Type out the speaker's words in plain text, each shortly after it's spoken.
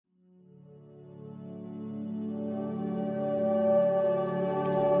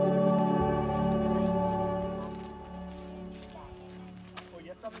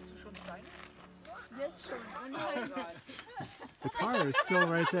is still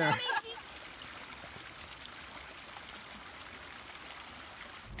right there.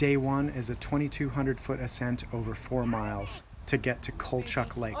 Day 1 is a 2,200-foot ascent over 4 miles to get to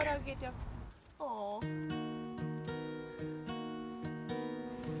Colchuck Lake. Oh.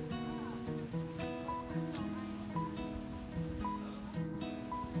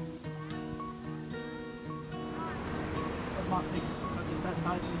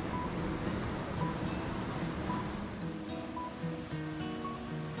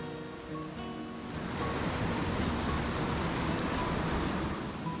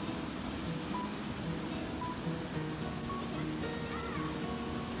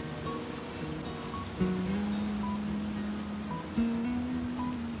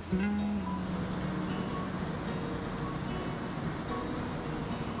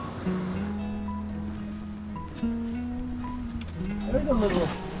 There's a little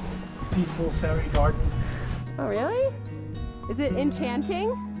peaceful fairy garden. Oh, really? Is it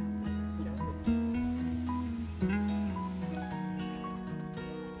enchanting?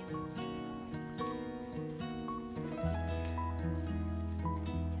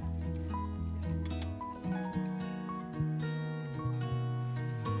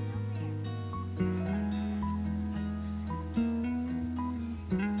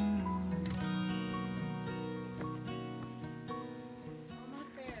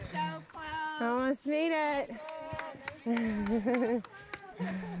 Almost made it. I see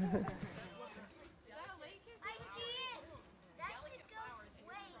it. That could go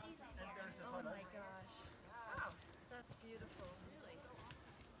way easier. Oh my gosh. Wow, that's beautiful. Really?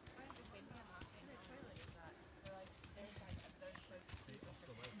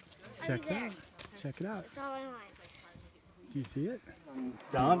 Check it out. Check it out. That's all I want. Do you see it?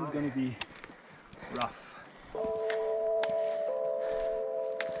 Down is going to be rough.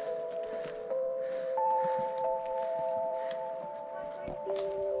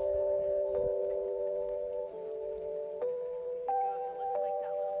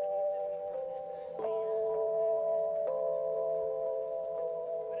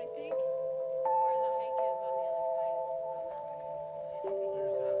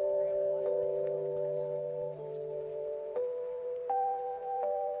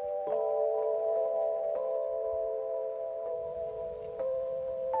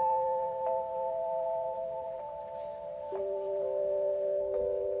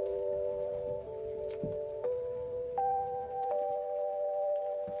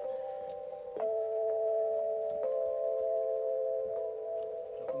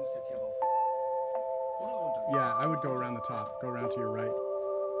 Yeah, I would go around the top. Go around to your right.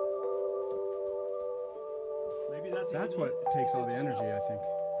 Maybe That's what takes all the energy, I think.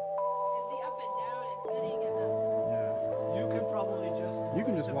 Is the up and down and sitting and the... Yeah. You can probably just... You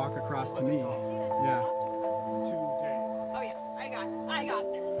can just walk across to me. Yeah. Oh yeah, I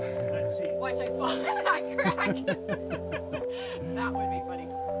got this. Let's see. Watch I fall and I crack. That would be funny.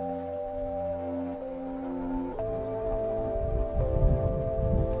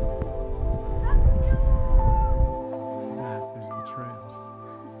 That is the trail.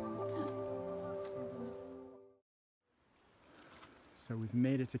 So we've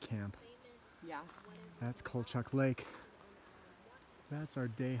made it to camp. Yeah. That's Colchuck Lake. That's our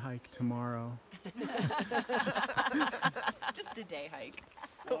day hike tomorrow. Just a day hike.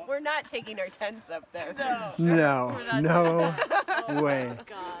 We're not taking our tents up there. No, no way.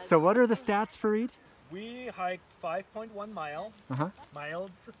 God. So what are the stats, Faride? We hiked 5.1 miles,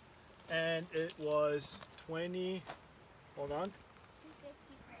 and it was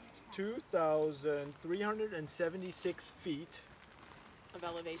 2,376 feet Of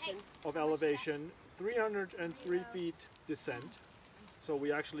elevation. 303 feet descent. So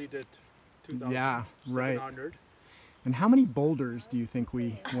we actually did 2,700. Yeah, right. And how many boulders do you think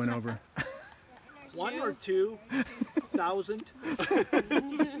we went over? 1 or 2,000.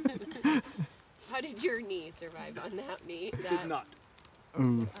 How did your knee survive on that knee? Did not.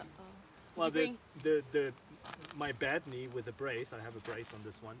 Ooh. Well, my bad knee with a brace, I have a brace on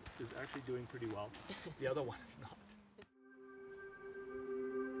this one, is actually doing pretty well. The other one is not.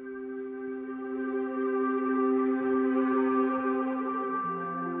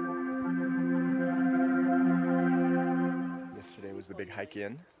 Yesterday was the big hike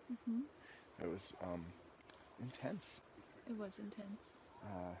in. It was intense. It was intense.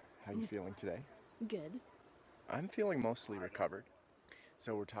 How are you feeling today? Good. I'm feeling mostly recovered.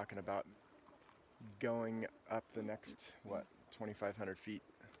 So we're talking about going up the next, 2,500 feet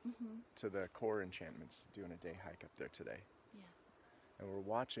to the core enchantments, doing a day hike up there today. Yeah. And we're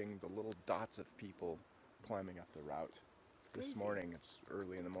watching the little dots of people climbing up the route. This morning, it's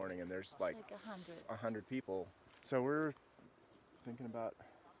early in the morning, and there's like 100. 100 people. So we're thinking about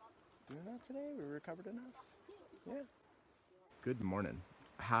doing that today? We recovered enough? Yeah. Good morning.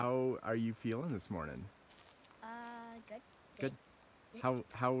 How are you feeling this morning? Good. Good.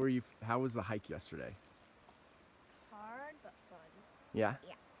 How were you? How was the hike yesterday? Hard but fun. Yeah.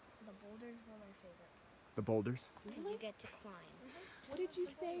 Yeah. The boulders were my favorite. The boulders? Because you get to climb. What did you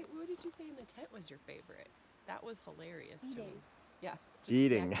say? What did you say in the tent was your favorite? That was hilarious to me. Yeah. just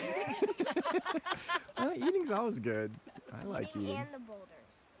Eating. snacking. Well, eating's always good. I like eating. And the boulders.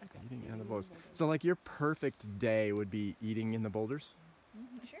 Eating and the boulders. So like your perfect day would be eating in the boulders?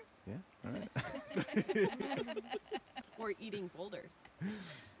 Sure. Yeah. All right. Or eating boulders.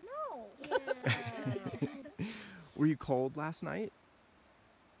 No. Were you cold last night?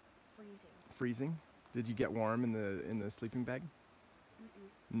 Freezing. Freezing? Did you get warm in the sleeping bag?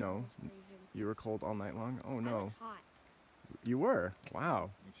 No. Freezing. You were cold all night long? Oh I no. was hot. You were? Wow.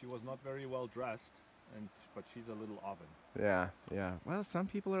 She was not very well dressed, but she's a little oven. Yeah, yeah. Well, some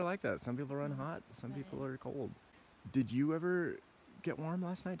people are like that. Some people run hot, some people are cold. Did you ever get warm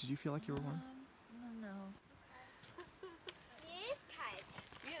last night? Did you feel like you were warm? No. Mir ist kalt.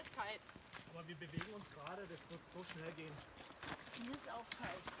 Mir ist kalt. Aber wir bewegen uns gerade, das wird so schnell gehen. Mir ist auch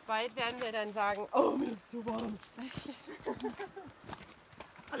kalt. Bald werden wir dann sagen, oh, mir ist zu warm.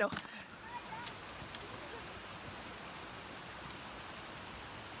 Hallo.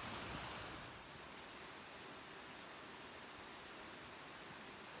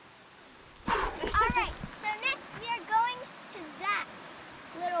 Alright, so next we are going to that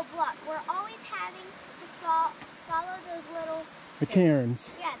little block. We're always having to follow those little, The cairns.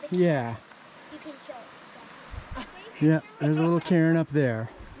 yeah, the Yeah. you can show it. Yeah, there's a little cairn up there.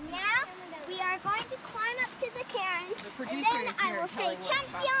 Now we are going to climb up to the cairn, and producer then is I here will say telling what shots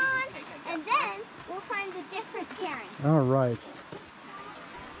you champion, should take, I guess. and then we'll find the different cairn. All right.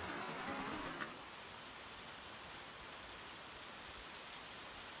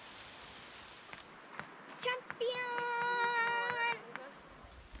 Champion!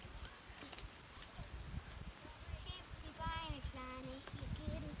 Die Beine, Kleine, hier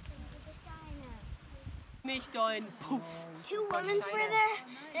geht es durch die Steine. Mich dein Puff. Two women were there,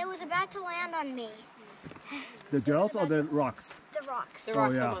 and it was about to land on me. The girls or the rocks? The rocks. The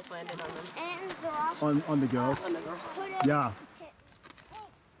rocks yeah. almost landed on them. And the rocks On the girls? On the girls. put it Yeah. hit.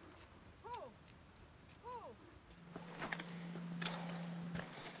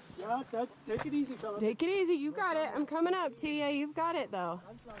 Yeah, take it easy, fella. Take it easy. You got it. I'm coming up to you. You've got it, though.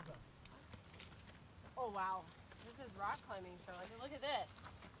 Oh, wow. This is rock climbing show. Look at this.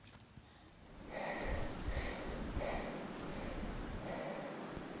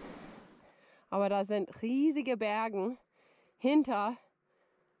 Aber da sind riesige Berge hinter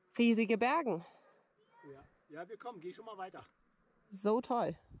riesige Bergen. Ja, wir kommen. Geh schon mal weiter. So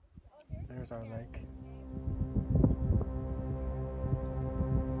toll. There's our lake.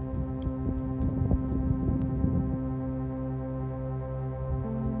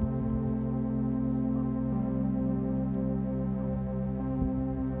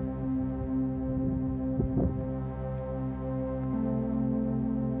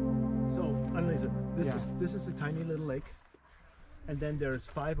 So, Anneliese, Yeah. this is a tiny little lake, and then there's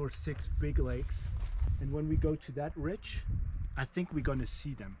 5 or 6 big lakes, and when we go to that ridge, I think we're gonna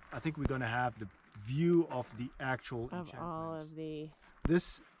see them. I think we're gonna have the view of the actual Of all enchantments. of the...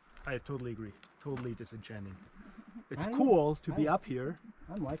 This, I totally agree. Totally disenchanting. It's I- cool to be up here,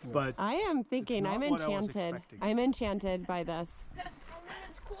 I'm liking it. but I am thinking, not I'm what I was enchanted. expecting. I'm enchanted by this.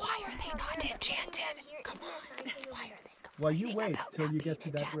 Why are they not enchanted? Come on. Why are they? well, you wait till you get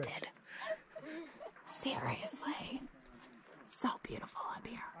to that ridge. Seriously. So beautiful up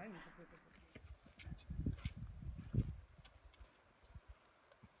here.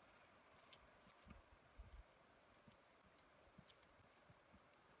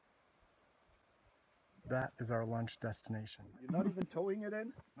 That is our lunch destination. You're not even towing it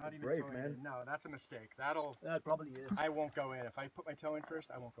in? Not even Brave, towing man. in. No, that's a mistake. That'll. That probably is. I won't go in. If I put my toe in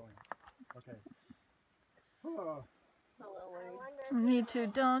first, I won't go in. Okay. Oh. Me too.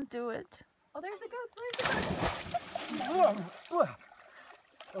 Don't do it. Oh, there's the goats. There's the goats.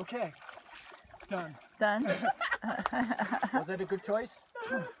 Okay. Done. Done. Was that a good choice?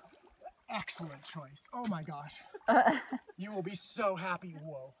 Excellent choice. Oh my gosh. You will be so happy.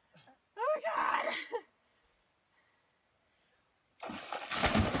 Whoa.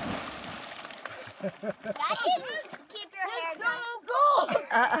 That didn't keep your hair down.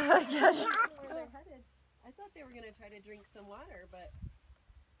 Yes. Where they're headed. I thought they were going to try to drink some water, but...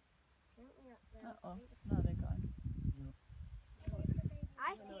 Uh-oh. No, they're gone.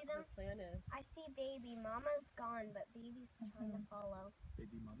 I see them. The plan is. I see baby. Mama's gone, but baby's trying to follow.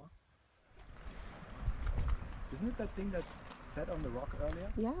 Baby mama. Isn't it that thing that set on the rock earlier?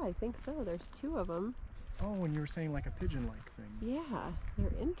 Yeah, I think so. There's 2 of them. Oh, and you were saying like a pigeon-like thing. Yeah,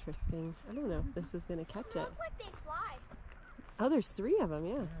 they're interesting. I don't know if this is going to catch it. Look like they fly. Oh, there's 3 of them,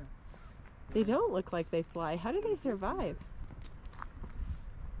 yeah. They don't look like they fly. How do they survive?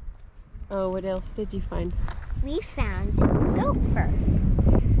 Oh, what else did you find? We found goat fur.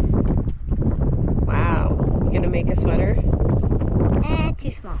 Wow. You gonna make a sweater?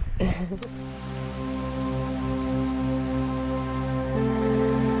 Too small.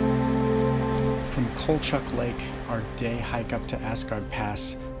 From Colchuck Lake, our day hike up to Aasgard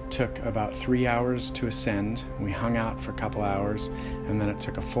Pass took about 3 hours to ascend. We hung out for a couple hours, and then it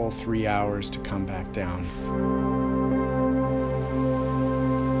took a full 3 hours to come back down.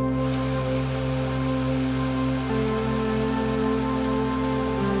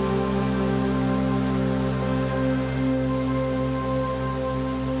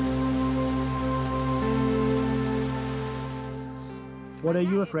 What are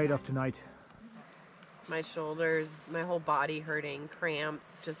you afraid of tonight? My shoulders, my whole body hurting,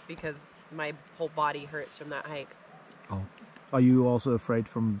 cramps, just because my whole body hurts from that hike. Oh. Are you also afraid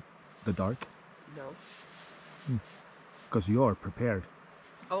from the dark? No. Because you are prepared.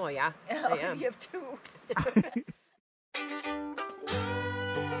 Oh, yeah, I am. You have 2.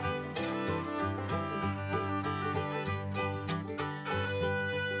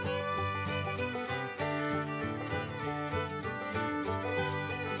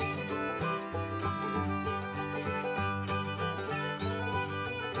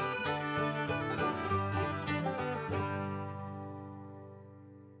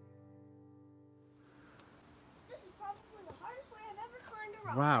 This is probably the hardest way I've ever climbed a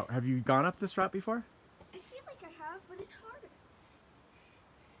rock. Wow, have you gone up this route before? I feel like I have, but it's harder.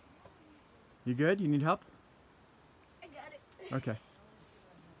 You good? You need help? I got it. Okay.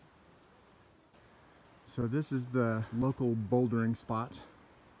 So this is the local bouldering spot,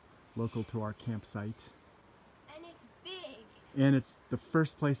 local to our campsite. And it's big. And it's the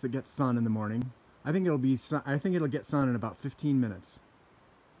first place that gets sun in the morning. I think it'll get sun in about 15 minutes.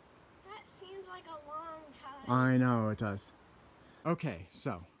 That seems like a long time. I know it does. Okay,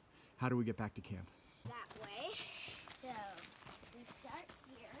 so how do we get back to camp? That way. So we start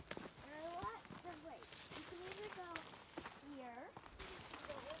here. There are lots of ways. You can either go here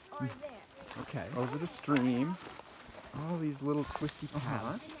or there. Okay, over the stream. All these little twisty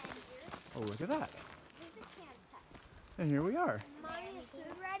paths. And then here. Oh, look at that. Here's the campsite. And here we are. Mommy, is food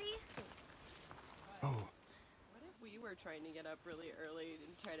ready? Oh, What if we were trying to get up really early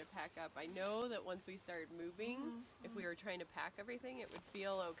and try to pack up? I know that once we started moving, if we were trying to pack everything, it would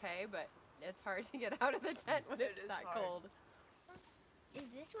feel okay, but it's hard to get out of the tent when it's that cold. Is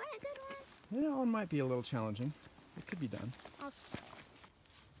this one a good one? yeah, that one might be a little challenging. It could be done. Oh,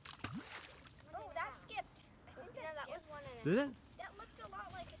 that skipped. I think that was 1.5. Did it? That looked a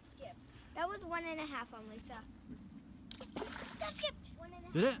lot like a skip. That was 1.5 on Lisa. That skipped.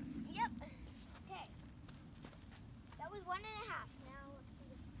 1.5. Did it? Yep. Okay. That was 1.5. Now let's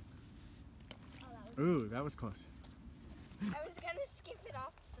see. Oh, that was. Ooh, that was close. I was gonna skip it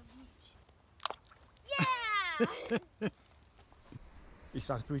off the beach. Yeah. Ich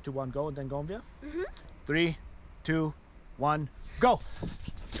sag 3, 2, 1, go, and then gehen wir. 3, 2, 1, go!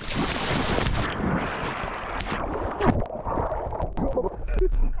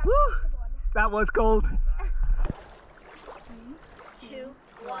 That was cold. 2,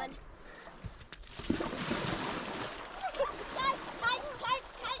 1.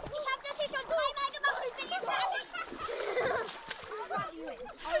 Ich hab das hier schon 3-mal gemacht. Ich bin jetzt fertig.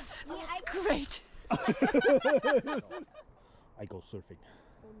 Great. I go surfing.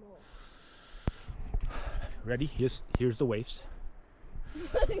 Ready? Here's the waves.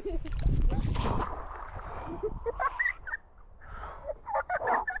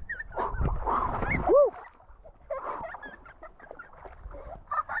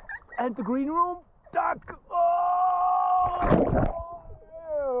 And the green room duck. Oh!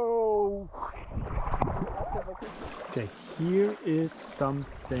 Okay, here is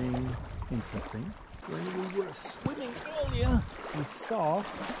something interesting. When we were swimming earlier, we saw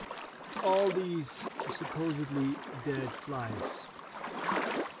all these supposedly dead flies.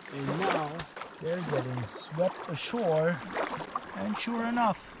 And now they're getting swept ashore, and sure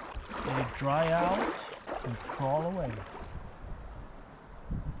enough, they dry out and crawl away.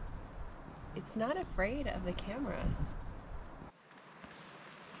 It's not afraid of the camera.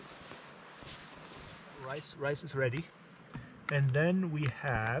 Rice is ready. And then we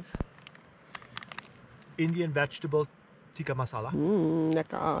have Indian vegetable tikka masala.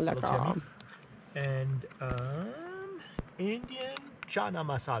 Lekker, Looks yummy. And Indian chana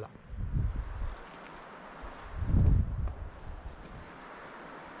masala.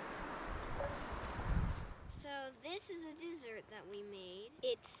 this is a dessert that we made.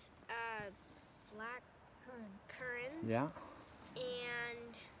 It's black currants Yeah.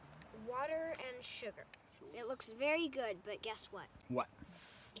 and water and sugar. It looks very good, but guess what? What?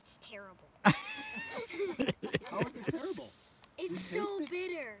 It's terrible. How is it terrible? It's so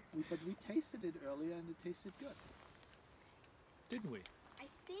bitter. But we tasted it earlier and it tasted good. Didn't we? I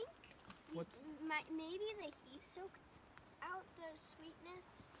think What? maybe the heat soaked out the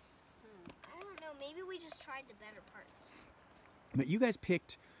sweetness. I don't know. Maybe we just tried the better parts. But you guys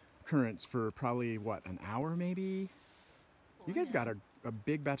picked currants for probably, what, an hour maybe? You guys got a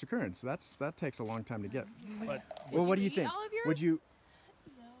big batch of currants. That takes a long time to get. But Well, what do you eat think? all of yours? Would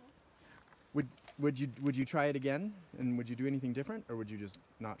you? Would you try it again? And would you do anything different, or would you just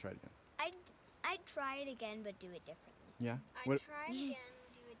not try it again? I'd try it again, but do it differently. Yeah. I'd What? try it again,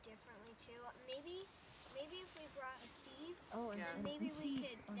 do it differently too. Maybe if we brought a sieve, Yeah. then maybe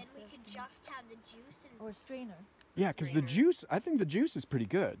we could just have the juice and Or strainer. Yeah, because the Strainer. juice. I think the juice is pretty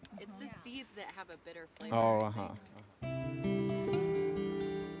good. It's the seeds that have a bitter flavor. Oh, I uh huh. think.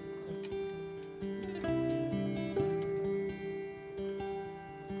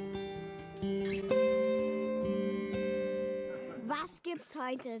 Was gibt's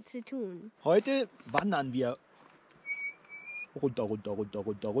heute zu tun? heute wandern wir runter, runter, runter,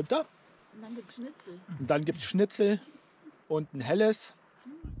 runter, runter. Und dann gibt's Schnitzel. Und dann gibt's Schnitzel und ein helles.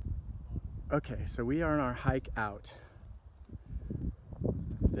 Okay, so we are on our hike out.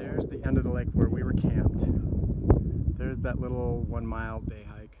 There's the end of the lake where we were camped. There's that little 1 mile day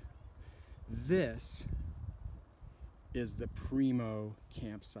hike. This is the primo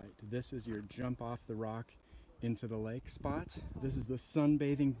campsite. This is your jump off the rock into the lake spot. This is the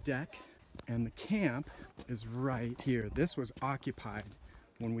sunbathing deck, and the camp is right here. This was occupied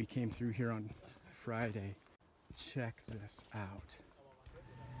when we came through here on Friday. Check this out.